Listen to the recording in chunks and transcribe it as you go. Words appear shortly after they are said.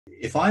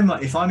If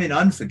I'm in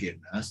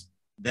unforgiveness,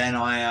 then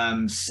I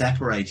am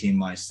separating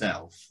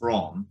myself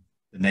from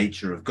the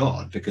nature of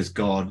God, because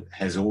God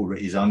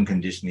is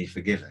unconditionally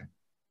forgiving.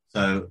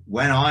 So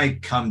when I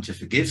come to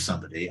forgive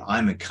somebody,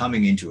 I'm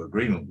coming into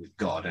agreement with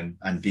God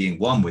and being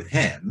one with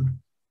him,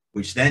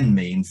 which then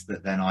means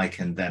that then I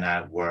can then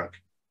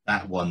outwork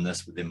that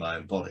oneness within my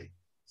own body.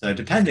 So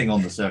depending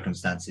on the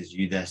circumstances,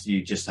 you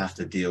just have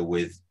to deal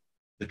with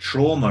the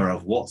trauma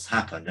of what's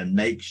happened and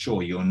make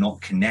sure you're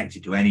not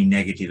connected to any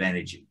negative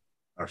energy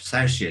or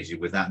associated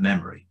with that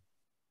memory.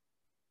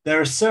 There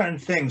are certain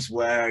things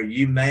where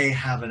you may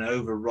have an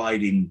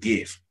overriding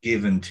gift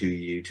given to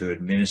you to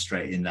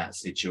administrate in that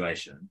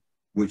situation,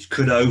 which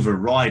could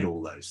override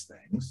all those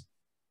things.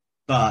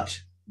 But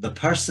the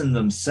person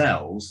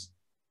themselves,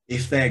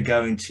 if they're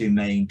going to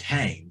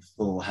maintain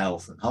full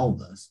health and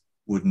wholeness,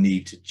 would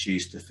need to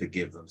choose to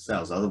forgive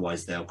themselves.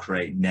 Otherwise, they'll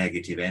create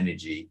negative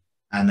energy,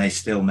 and they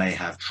still may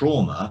have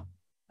trauma,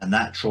 and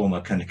that trauma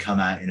can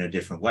come out in a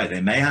different way. They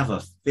may have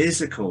a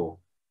physical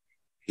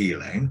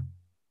healing,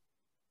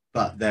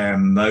 but their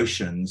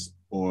emotions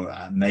or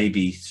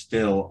maybe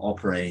still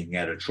operating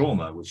at a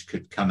trauma, which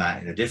could come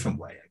out in a different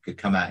way. It could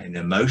come out in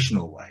an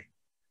emotional way.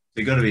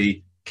 So you've got to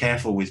be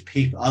careful with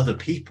other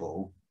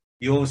people.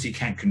 You obviously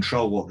can't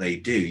control what they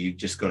do. You've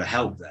just got to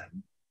help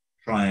them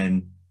try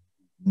and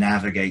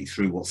navigate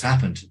through what's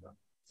happened to them.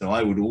 So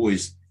I would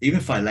always, even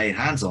if I laid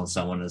hands on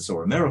someone and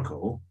saw a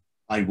miracle,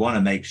 I'd want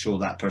to make sure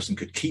that person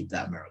could keep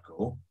that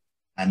miracle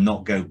and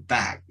not go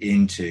back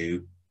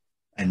into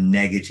a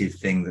negative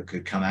thing that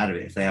could come out of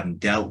it if they haven't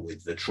dealt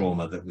with the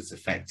trauma that was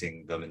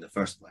affecting them in the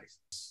first place.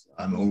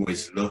 I'm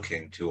always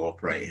looking to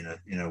operate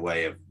in a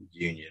way of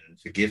union, and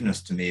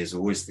forgiveness to me is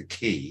always the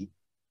key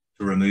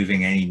to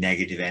removing any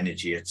negative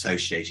energy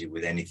associated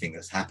with anything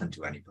that's happened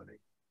to anybody.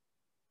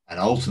 And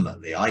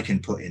ultimately, I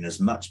can put in as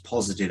much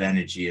positive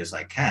energy as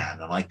I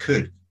can, and I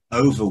could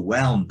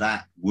overwhelm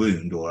that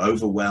wound or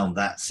overwhelm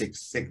that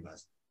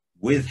sickness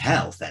with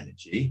health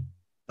energy.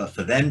 But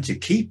for them to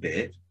keep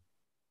it,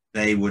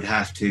 they would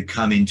have to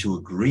come into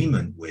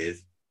agreement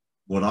with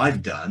what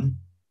I've done,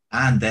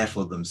 and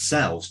therefore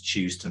themselves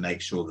choose to make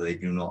sure that they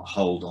do not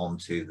hold on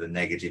to the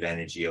negative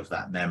energy of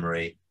that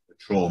memory, the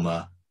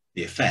trauma,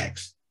 the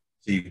effects.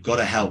 So you've got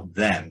to help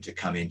them to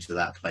come into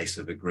that place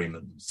of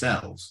agreement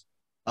themselves.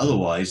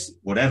 Otherwise,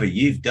 whatever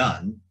you've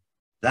done,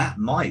 that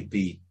might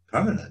be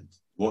permanent,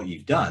 what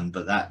you've done,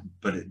 but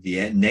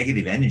the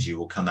negative energy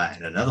will come out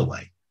in another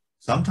way.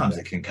 Sometimes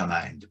it can come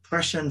out in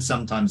depression.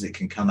 Sometimes it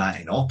can come out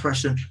in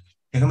oppression.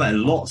 It can come out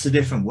in lots of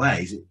different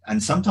ways.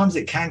 And sometimes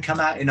it can come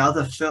out in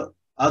other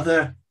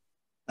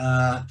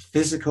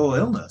physical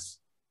illness.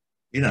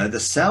 You know, the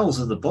cells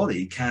of the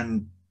body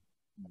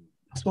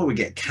that's why we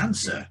get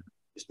cancer.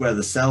 It's where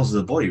the cells of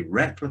the body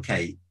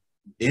replicate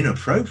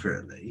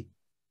inappropriately.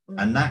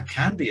 And that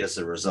can be as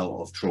a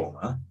result of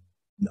trauma,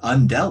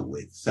 undealt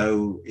with.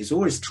 So it's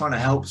always trying to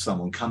help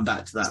someone come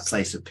back to that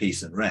place of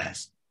peace and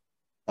rest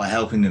by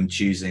helping them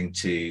choosing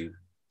to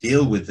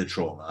deal with the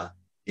trauma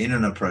in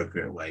an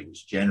appropriate way,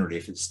 which generally,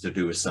 if it's to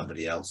do with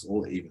somebody else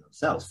or even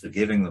themselves,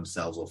 forgiving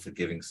themselves or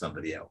forgiving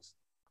somebody else.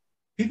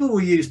 People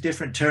will use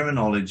different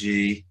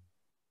terminology.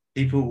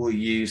 People will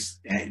use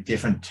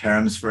different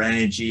terms for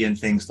energy and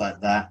things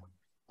like that.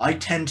 I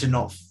tend to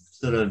not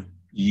sort of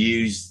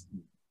use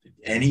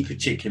any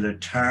particular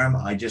term.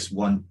 I just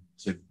want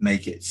to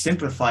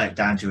simplify it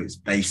down to its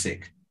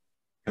basic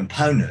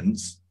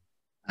components.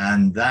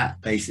 And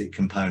that basic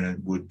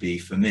component would be,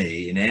 for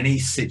me, in any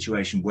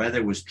situation where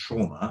there was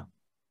trauma,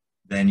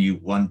 then you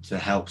want to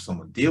help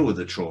someone deal with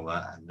the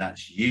trauma. And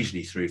that's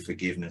usually through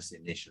forgiveness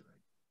initially.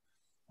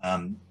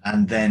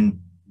 And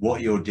then what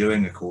you're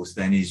doing, of course,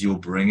 then is you're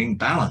bringing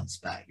balance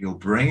back. You're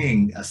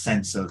bringing a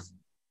sense of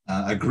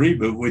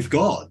agreement with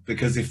God,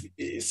 because if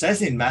it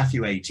says in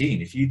Matthew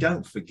 18, if you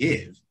don't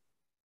forgive,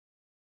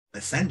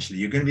 essentially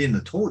you're going to be in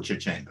the torture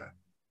chamber,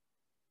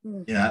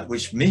 you know,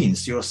 which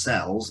means your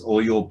cells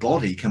or your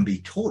body can be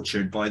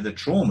tortured by the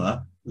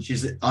trauma, which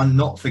is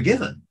not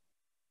forgiven.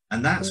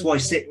 And that's why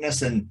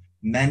sickness and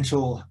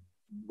mental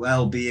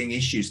well-being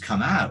issues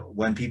come out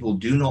when people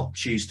do not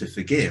choose to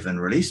forgive and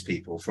release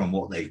people from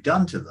what they've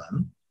done to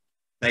them.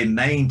 They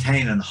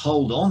maintain and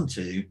hold on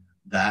to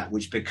that,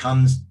 which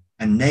becomes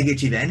a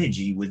negative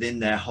energy within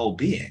their whole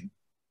being,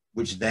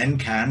 which then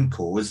can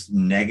cause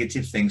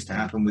negative things to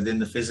happen within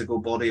the physical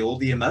body or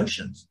the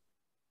emotions.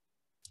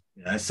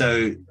 You know,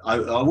 so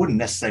I wouldn't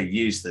necessarily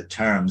use the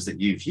terms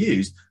that you've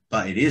used,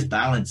 but it is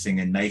balancing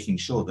and making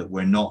sure that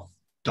we're not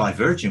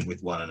divergent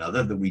with one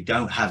another, that we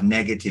don't have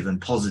negative and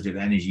positive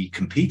energy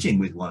competing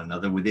with one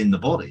another within the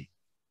body,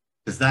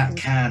 because that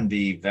can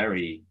be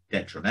very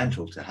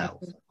detrimental to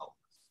health.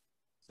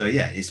 So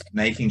yeah, it's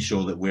making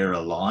sure that we're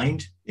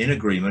aligned, in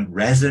agreement,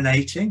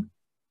 resonating.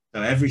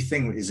 So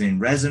everything is in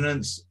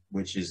resonance,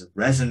 which is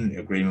resonant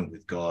agreement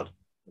with God,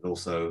 but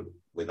also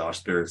with our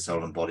spirit,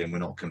 soul, and body, and we're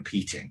not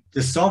competing.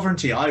 The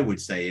sovereignty, I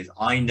would say, is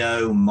I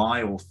know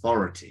my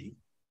authority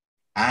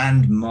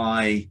and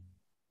my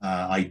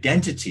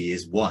identity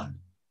is one.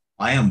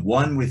 I am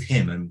one with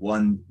him and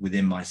one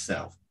within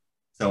myself.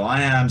 So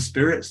I am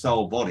spirit,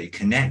 soul, body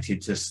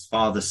connected to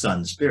Father,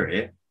 Son,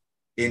 Spirit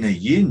in a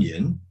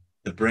union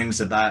that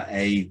brings about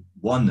a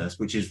oneness,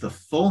 which is the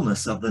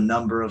fullness of the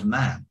number of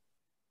man.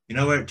 You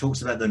know, where it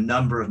talks about the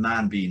number of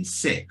man being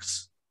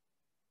 6.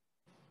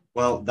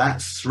 Well,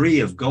 that's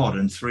 3 of God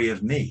and 3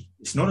 of me.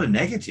 It's not a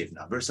negative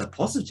number, it's a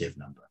positive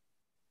number,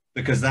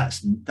 because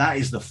that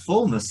is the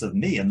fullness of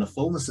me and the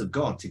fullness of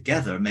God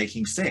together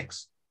making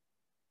 6.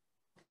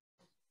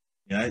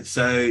 You know,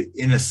 so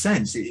in a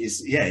sense, it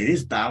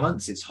is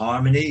balance, it's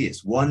harmony,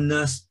 it's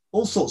oneness,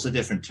 all sorts of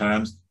different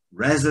terms,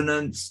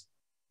 resonance,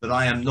 but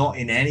I am not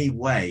in any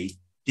way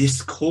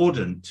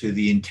discordant to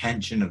the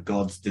intention of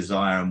God's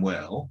desire and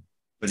will,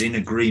 but in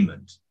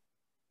agreement,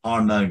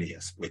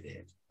 harmonious with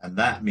it. And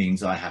that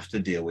means I have to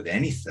deal with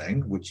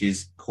anything which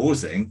is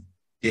causing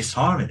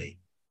disharmony,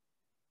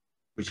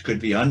 which could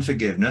be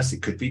unforgiveness,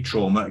 it could be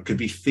trauma, it could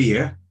be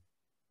fear,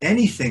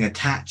 anything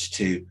attached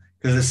to,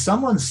 because as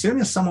soon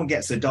as someone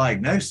gets a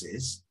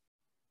diagnosis,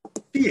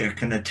 fear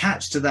can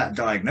attach to that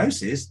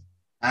diagnosis,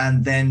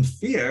 and then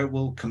fear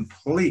will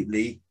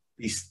completely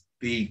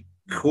be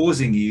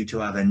causing you to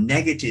have a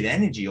negative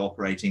energy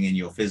operating in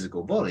your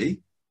physical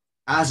body,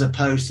 as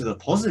opposed to the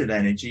positive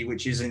energy,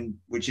 which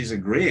is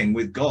agreeing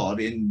with God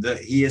in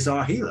that He is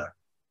our healer,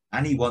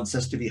 and He wants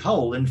us to be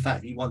whole. In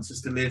fact, He wants us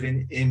to live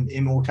in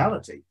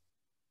immortality.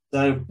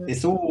 So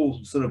it's all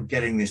sort of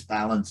getting this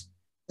balance.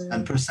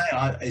 And per se,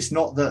 it's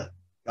not that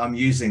I'm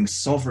using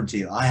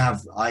sovereignty. I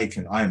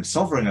am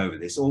sovereign over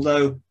this.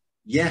 Although,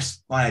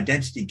 yes, my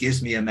identity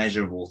gives me a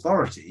measure of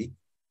authority,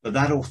 but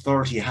that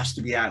authority has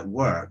to be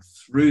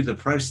outworked through the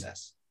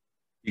process.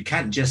 You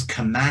can't just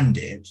command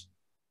it.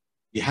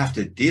 You have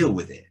to deal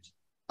with it.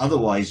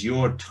 Otherwise,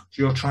 you're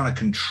trying to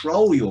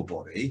control your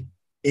body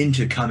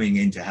into coming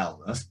into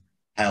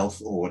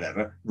health or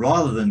whatever,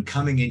 rather than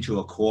coming into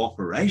a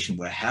cooperation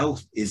where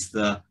health is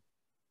the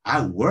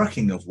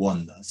outworking of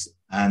oneness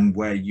and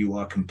where you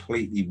are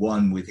completely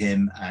one with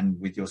Him and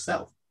with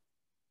yourself.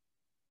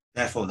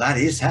 Therefore, that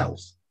is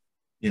health.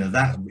 You know,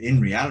 that in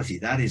reality,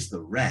 that is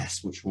the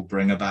rest which will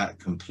bring about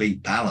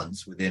complete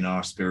balance within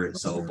our spirit,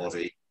 soul,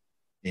 body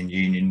in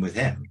union with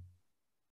Him.